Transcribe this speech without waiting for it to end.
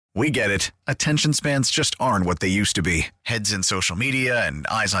We get it. Attention spans just aren't what they used to be. Heads in social media and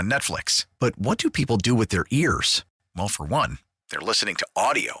eyes on Netflix. But what do people do with their ears? Well, for one, they're listening to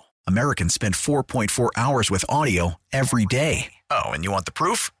audio. Americans spend 4.4 hours with audio every day. Oh, and you want the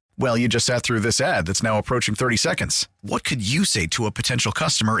proof? Well, you just sat through this ad that's now approaching 30 seconds. What could you say to a potential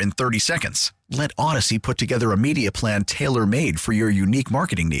customer in 30 seconds? Let Odyssey put together a media plan tailor-made for your unique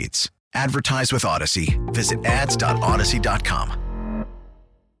marketing needs. Advertise with Odyssey. Visit ads.odyssey.com.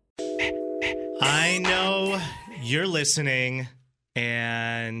 I know you're listening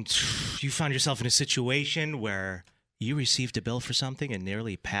and you found yourself in a situation where you received a bill for something and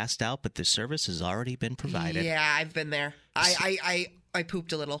nearly passed out, but the service has already been provided. Yeah, I've been there. I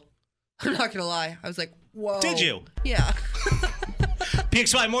pooped a little. I'm not going to lie. I was like, whoa. Did you? Yeah.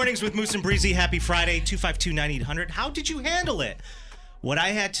 PXY Mornings with Moose and Breezy. Happy Friday, 252-9800. How did you handle it? What I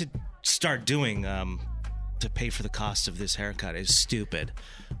had to start doing to pay for the cost of this haircut is stupid,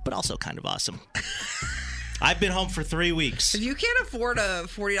 but also kind of awesome. I've been home for 3 weeks. If you can't afford a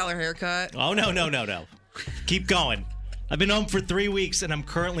 $40 haircut. Oh, no. Keep going. I've been home for 3 weeks, and I'm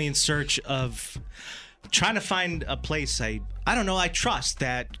currently in search of trying to find a place I trust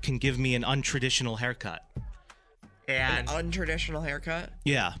that can give me an untraditional haircut. And An untraditional haircut?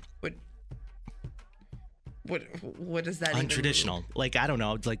 Yeah. What does that untraditional. even mean? Like, I don't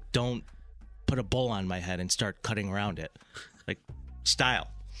know. Like, don't put a bowl on my head and start cutting around it. Like, style.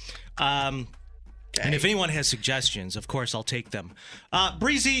 And if anyone has suggestions, of course, I'll take them.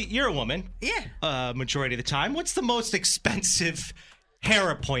 Breezy, you're a woman. Yeah. Majority of the time. What's the most expensive hair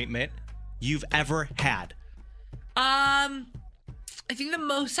appointment you've ever had? I think the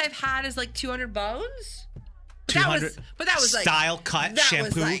most I've had is like 200 bones. But that was like style cut that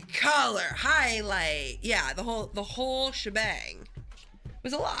shampoo. Was like color, highlight, yeah, the whole shebang. It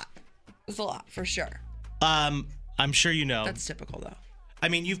was a lot. It was a lot for sure. I'm sure you know. That's typical though. I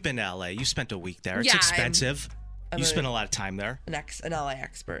mean, you've been to LA. You spent a week there. It's Yeah, expensive. I'm You spent a lot of time there. An LA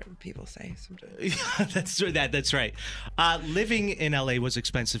expert, people say sometimes. Yeah, that's right. Living in LA was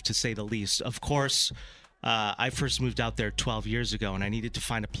expensive to say the least. Of course, I first moved out there 12 years ago, and I needed to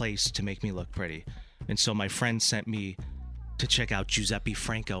find a place to make me look pretty. And so my friend sent me to check out Giuseppe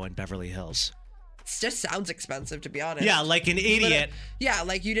Franco in Beverly Hills. It just sounds expensive, to be honest. Yeah, like an idiot. Yeah,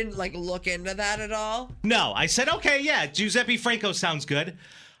 like you didn't like look into that at all. No, I said, okay, yeah, Giuseppe Franco sounds good.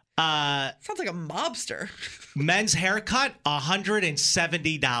 Sounds like a mobster. Men's haircut,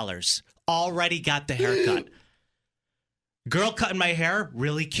 $170. Already got the haircut. Girl cutting my hair,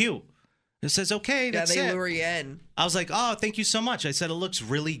 really cute. It says, okay, that's it. Yeah, they lure you in. I was like, oh, thank you so much. I said, it looks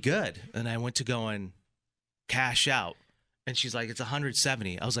really good. And I went to go and cash out. And she's like, it's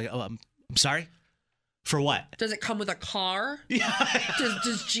 $170. I was like, oh, I'm sorry? For what? Does it come with a car? Yeah.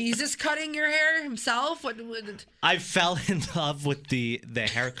 Does Jesus cutting your hair himself? What? I fell in love with the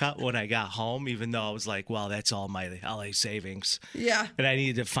haircut when I got home, even though I was like, well, that's all my LA savings. Yeah. And I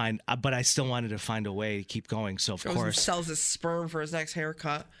needed to find, but I still wanted to find a way to keep going. So, of course. Sells his sperm for his next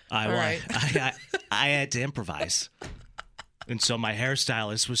haircut. I had to improvise. And so my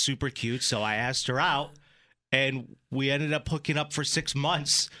hairstylist was super cute. So I asked her out. And we ended up hooking up for 6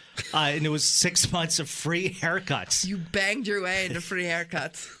 months. And it was 6 months of free haircuts. You banged your way into free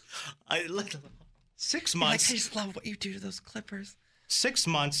haircuts. 6 months. Like, I just love what you do to those clippers. 6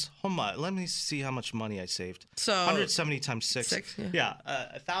 months. Hold on. Let me see how much money I saved. So 170 times 6. Yeah.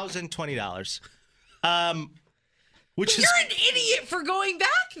 $1,020. Which is. You're an idiot for going back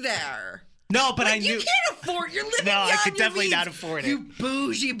there. No, but I knew. You can't afford. You're living. No, I could your definitely means. not afford it. You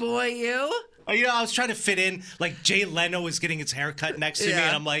bougie boy, you. You know, I was trying to fit in. Like, Jay Leno was getting his haircut next to me,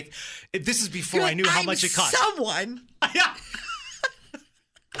 and I'm like, this is before I knew how much it cost. Someone. Yeah.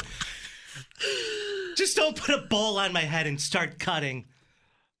 Just don't put a bowl on my head and start cutting.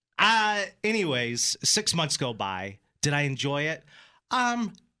 Anyways, 6 months go by. Did I enjoy it?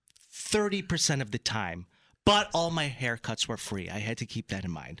 30% of the time. But all my haircuts were free. I had to keep that in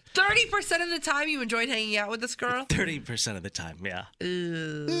mind. 30% of the time you enjoyed hanging out with this girl? 30% of the time, yeah.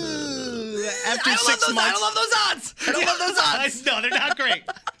 Ooh. After 6 months. I don't love those odds. I don't love those odds. No, they're not great.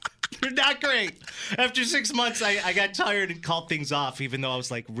 They're not great. After 6 months, I got tired and called things off, even though I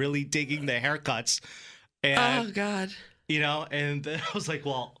was like really digging the haircuts. And, oh, God. You know, and I was like,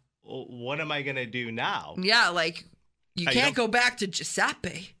 well, what am I going to do now? Yeah, like, you can't go back to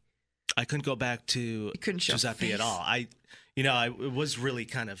Giuseppe. I couldn't go back to Giuseppe at all. It was really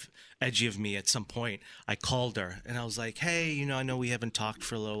kind of edgy of me at some point. I called her and I was like, hey, I know we haven't talked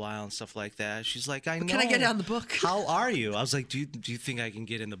for a little while and stuff like that. She's like, I know. Can I get on the book? How are you? I was like, do you think I can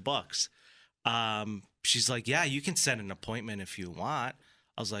get in the books? She's like, yeah, you can set an appointment if you want.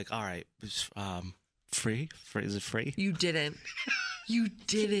 I was like, all right, free? Is it free? You didn't. You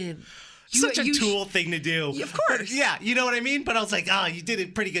didn't. Such a tool thing to do. Of course. Yeah, you know what I mean? But I was like, you did a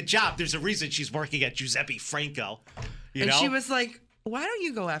pretty good job. There's a reason she's working at Giuseppe Franco. You know? She was like, why don't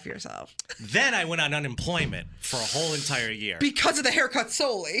you go after yourself? Then I went on unemployment for a whole entire year. Because of the haircut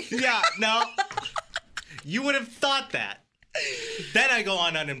solely. Yeah, no. You would have thought that. Then I go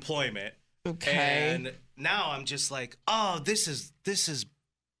on unemployment. Okay. And now I'm just like, this is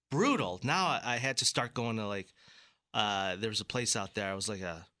brutal. Now I had to start going to like, there was a place out there. I was like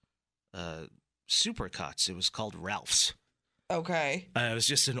a Supercuts. It was called Ralph's. Okay. It was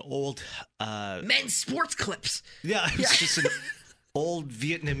just an old men's sports clips. Yeah, it was just an old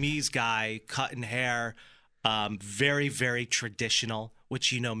Vietnamese guy cutting hair. Very, very traditional.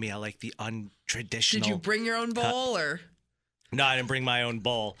 Which, you know me, I like the untraditional. Did you bring your own bowl or? No, I didn't bring my own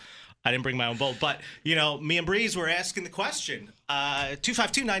bowl. But, you know, me and Breeze were asking the question.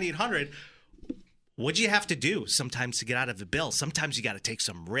 252-9800. What'd you have to do sometimes to get out of the bill? Sometimes you got to take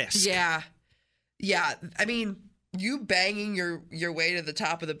some risk. Yeah. Yeah. I mean, you banging your way to the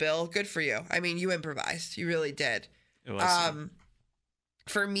top of the bill, good for you. I mean, you improvised. You really did. It was.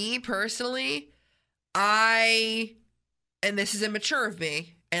 For me personally, and this is immature of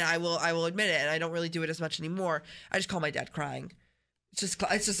me, and I will admit it, and I don't really do it as much anymore. I just call my dad crying. It's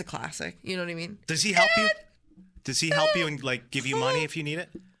just a classic. You know what I mean? Does he help you? Does he help you and like give you money if you need it?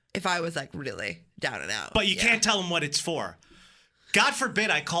 If I was like really down and out. But you can't tell him what it's for. God forbid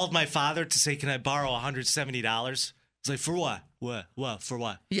I called my father to say, can I borrow $170? It's like, for what? What? For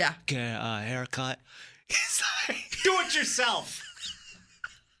what? Yeah. Get a haircut? He's like, do it yourself.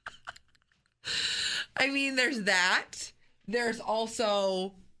 I mean, there's that. There's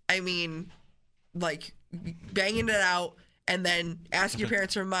also, I mean, like banging it out and then asking your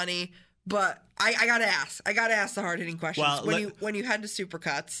parents for money. But I gotta ask. I gotta ask the hard hitting questions. Well, when you head to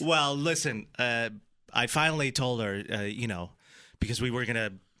Supercuts. Well, listen. I finally told her, you know, because we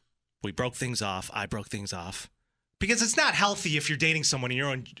broke things off. I broke things off. Because it's not healthy if you're dating someone and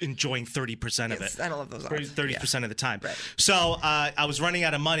you're enjoying 30% of it. I don't love those odds. 30% of the time. Right. So I was running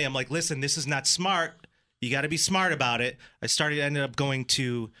out of money. I'm like, listen, this is not smart. You got to be smart about it. Ended up going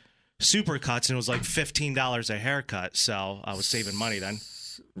to Supercuts, and it was like $15 a haircut. So I was saving money then.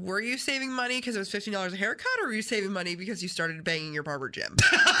 Were you saving money because it was $15 a haircut, or were you saving money because you started banging your barber Jim?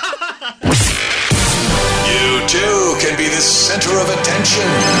 You too can be the center of attention.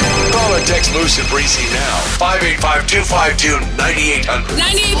 Call or text Moose and Breezy now. 585-252-9800.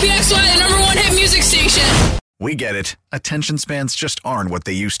 98PXY, the number one hit music station. We get it. Attention spans just aren't what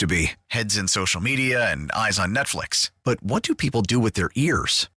they used to be. Heads in social media and eyes on Netflix. But what do people do with their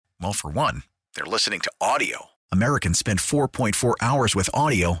ears? Well, for one, they're listening to audio. Americans spend 4.4 hours with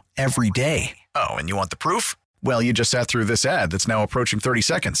audio every day. Oh, and you want the proof? Well, you just sat through this ad that's now approaching 30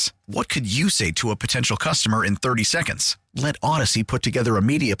 seconds. What could you say to a potential customer in 30 seconds? Let Odyssey put together a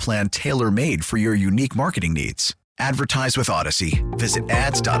media plan tailor-made for your unique marketing needs. Advertise with Odyssey. Visit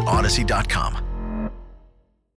ads.odyssey.com.